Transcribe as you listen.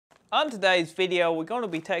On today's video, we're going to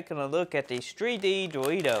be taking a look at these 3D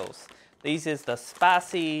Doritos. These is the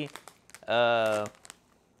spicy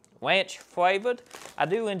ranch flavored. I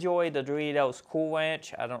do enjoy the Doritos Cool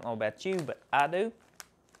Ranch. I don't know about you, but I do.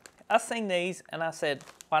 I seen these and I said,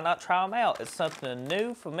 why not try them out? It's something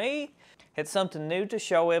new for me. It's something new to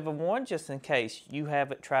show everyone, just in case you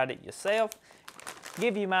haven't tried it yourself.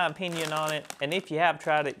 Give you my opinion on it, and if you have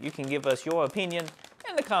tried it, you can give us your opinion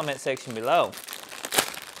in the comment section below.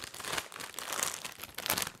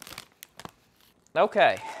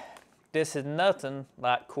 Okay, this is nothing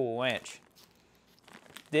like Cool Ranch.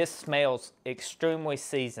 This smells extremely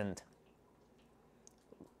seasoned.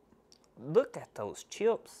 Look at those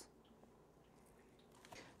chips.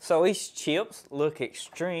 So these chips look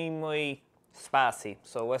extremely spicy.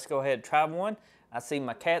 So let's go ahead and try one. I see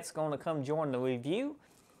my cat's going to come join the review.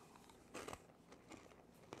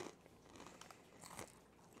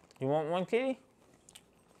 You want one, kitty?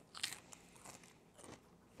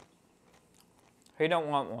 He don't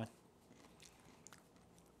want one.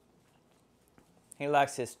 He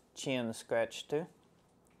likes his chin scratched too.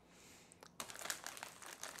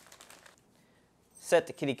 Set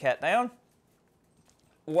the kitty cat down.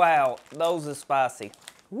 Wow, those are spicy.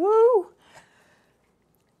 Woo!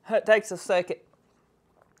 It takes a second.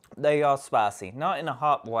 They are spicy. Not in a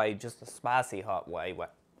hot way, just a spicy hot way.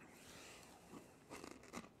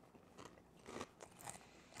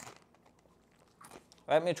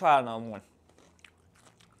 Let me try another one.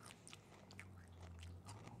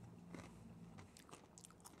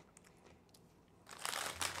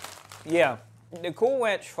 Yeah, the Cool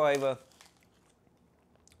Ranch flavor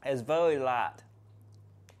is very light.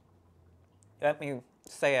 Let me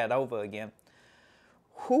say that over again.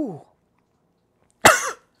 Whew.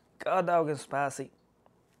 God dog is spicy.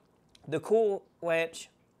 The Cool Ranch,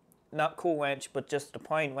 not Cool Ranch, but just the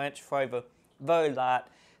plain ranch flavor, very light.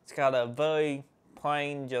 It's got a very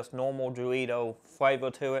plain, just normal Dorito flavor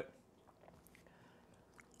to it.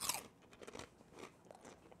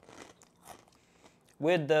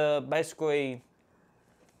 With the, basically,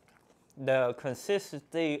 the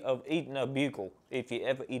consistency of eating a bugle, if you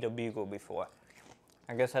ever eat a bugle before.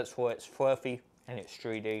 I guess that's why it's fluffy and it's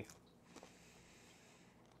 3D.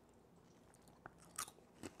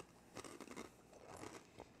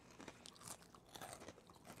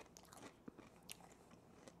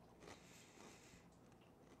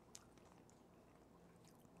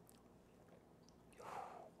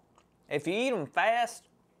 If you eat them fast,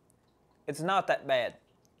 it's not that bad.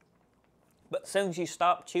 But as soon as you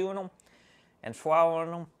stop chewing them and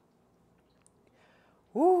swallowing them,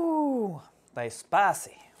 whoo, they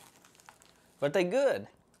spicy. But they good.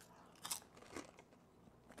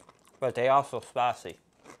 But they also spicy.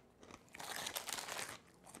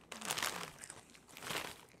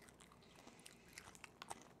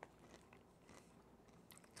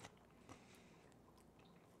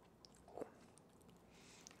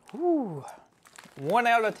 Whew. 1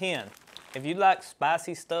 out of 10. If you like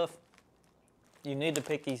spicy stuff, you need to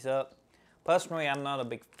pick these up. Personally, I'm not a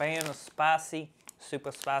big fan of spicy,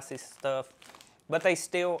 super spicy stuff, but they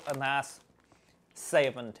still a nice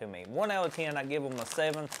 7 to me. 1 out of 10, I give them a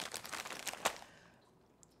 7.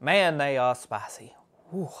 Man, they are spicy.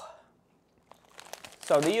 Whew.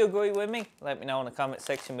 So do you agree with me? Let me know in the comment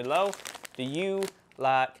section below. Do you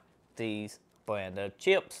like these brand of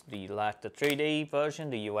chips? Do you like the 3D version?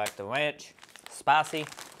 Do you like the ranch? Spicy?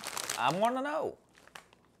 I want to know.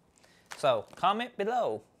 So comment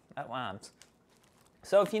below. That rhymes.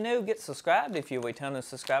 So if you're new, get subscribed. If you're a returning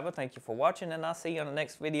subscriber, thank you for watching, and I'll see you on the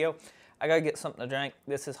next video. I gotta get something to drink.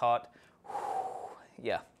 This is hot. Whew.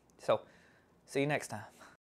 Yeah. So see you next time.